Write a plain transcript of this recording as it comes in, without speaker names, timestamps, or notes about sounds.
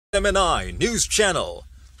SMNI News Channel.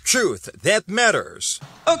 Truth that matters.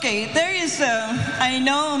 Okay, there is I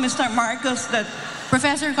know, Mr. Marcos, that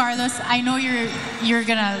Professor Carlos, I know you're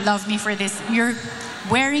gonna love me for this. You're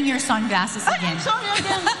wearing your sunglasses again. sorry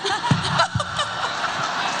again.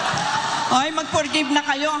 Ay, mag-forgive na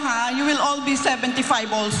kayo, ha? You will all be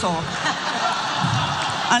 75 also.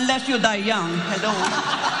 Unless you die young. Hello.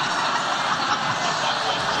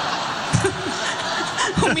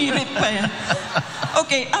 Humirit pa yan.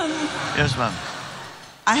 Okay, Yes, ma'am.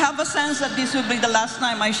 I have a sense that this will be the last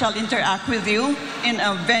time I shall interact with you in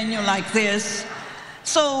a venue like this.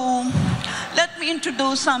 So, let me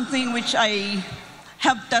introduce something which I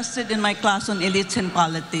have tested in my class on elites in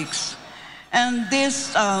politics. And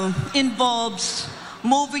this involves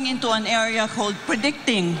moving into an area called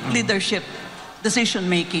predicting leadership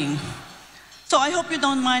decision-making. So I hope you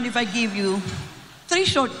don't mind if I give you 3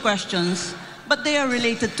 short questions, but they are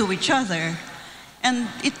related to each other. And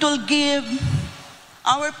it will give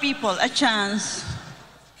our people a chance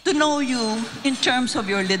to know you in terms of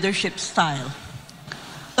your leadership style.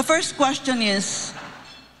 The first question is,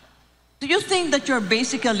 do you think that you're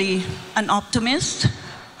basically an optimist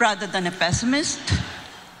rather than a pessimist?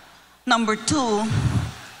 Number 2,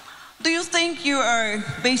 do you think you are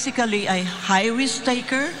basically a high-risk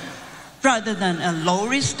taker rather than a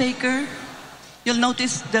low-risk taker? You'll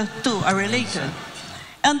notice the 2 are related.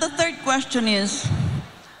 And the third question is,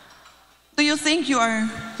 do you think you are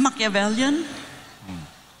Machiavellian?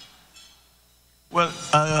 Well,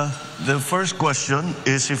 the first question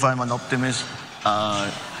is if I'm an optimist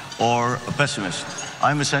or a pessimist.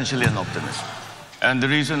 I'm essentially an optimist. And the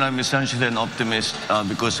reason I'm essentially an optimist,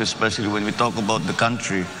 because especially when we talk about the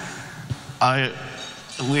country,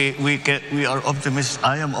 we are optimists.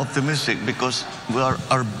 I am optimistic because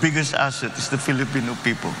our biggest asset is the Filipino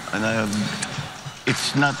people, and I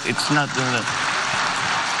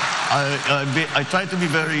try to be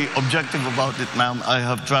very objective about it, ma'am. I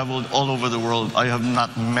have traveled all over the world. I have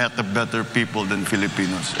not met a better people than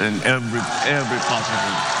Filipinos in every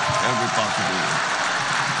possible way.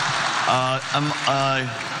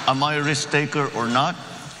 Am I a risk taker or not?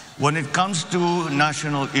 When it comes to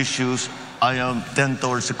national issues, I tend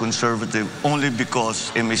towards a conservative only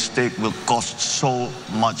because a mistake will cost so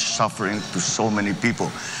much suffering to so many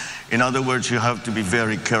people. In other words, you have to be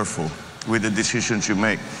very careful with the decisions you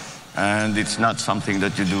make. And it's not something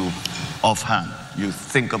that you do offhand. You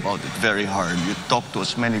think about it very hard. You talk to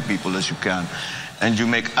as many people as you can. And you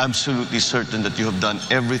make absolutely certain that you have done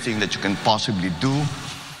everything that you can possibly do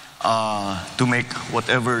to make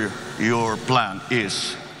whatever your plan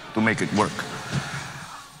is to make it work.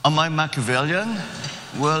 Am I Machiavellian?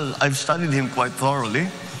 Well, I've studied him quite thoroughly.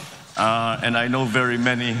 And I know very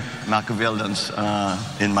many Machiavellians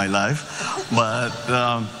in my life. But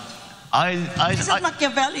Is it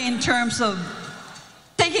Machiavelli in terms of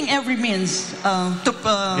taking every means to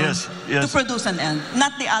produce an end?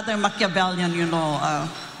 Not the other Machiavellian, you know,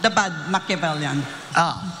 the bad Machiavellian.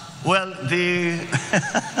 Well,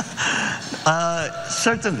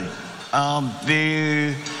 certainly,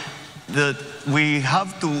 we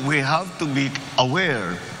have to be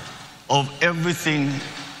aware of everything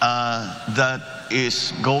that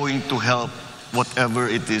is going to help whatever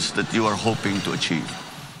it is that you are hoping to achieve.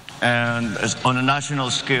 And on a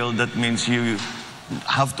national scale, that means you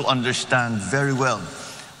have to understand very well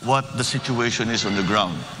what the situation is on the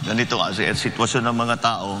ground. Ganito kasi at sitwasyon ng mga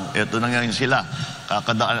tao, eto na ngayon sila.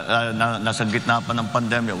 Nasa gitna pa ng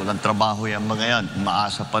pandemya, walang trabaho yung mga yan.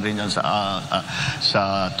 Umaasa pa rin yan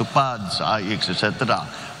sa tupad, sa IX, etc.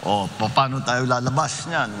 O paano tayo lalabas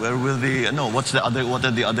niyan? Where will what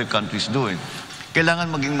are the other countries doing?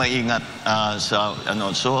 Kailangan maging maingat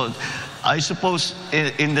so I suppose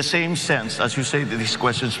in the same sense, as you say that these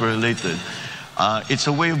questions were related, it's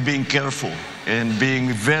a way of being careful and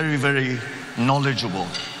being very, very knowledgeable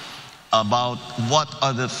about what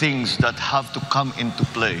are the things that have to come into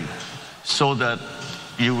play so that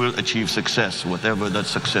you will achieve success, whatever that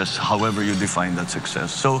success, however you define that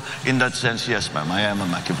success. So in that sense, yes, ma'am, I am a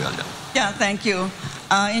Machiavellian. Yeah, thank you.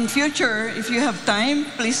 In future, if you have time,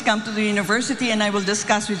 please come to the university and I will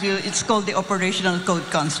discuss with you. It's called the Operational Code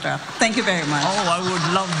Construct. Thank you very much. Oh, I would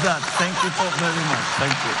love that. Thank you so very much.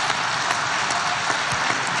 Thank you.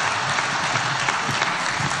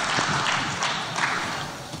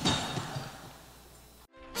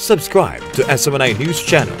 Subscribe to SMNI News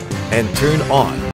Channel and turn on